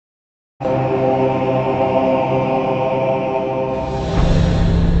Make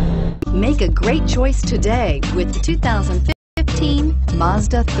a great choice today with the 2015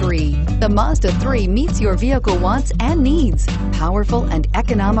 Mazda 3. The Mazda 3 meets your vehicle wants and needs. Powerful and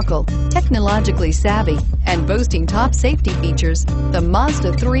economical, technologically savvy, and boasting top safety features, the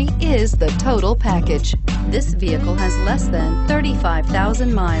Mazda 3 is the total package. This vehicle has less than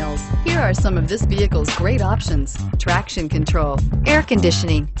 35,000 miles. Here are some of this vehicle's great options: traction control, air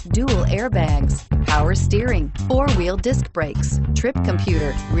conditioning, dual airbags, power steering, four-wheel disc brakes, trip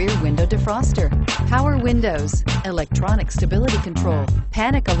computer, rear window defroster, power windows, electronic stability control,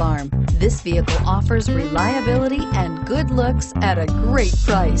 panic alarm. This vehicle offers reliability and good looks at a great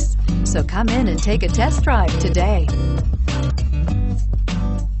price. So come in and take a test drive today.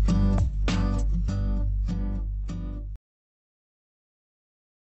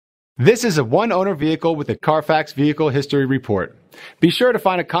 This is a one-owner vehicle with a Carfax Vehicle History Report. Be sure to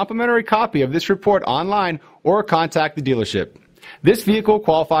find a complimentary copy of this report online or contact the dealership. This vehicle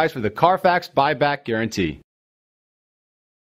qualifies for the Carfax Buyback Guarantee.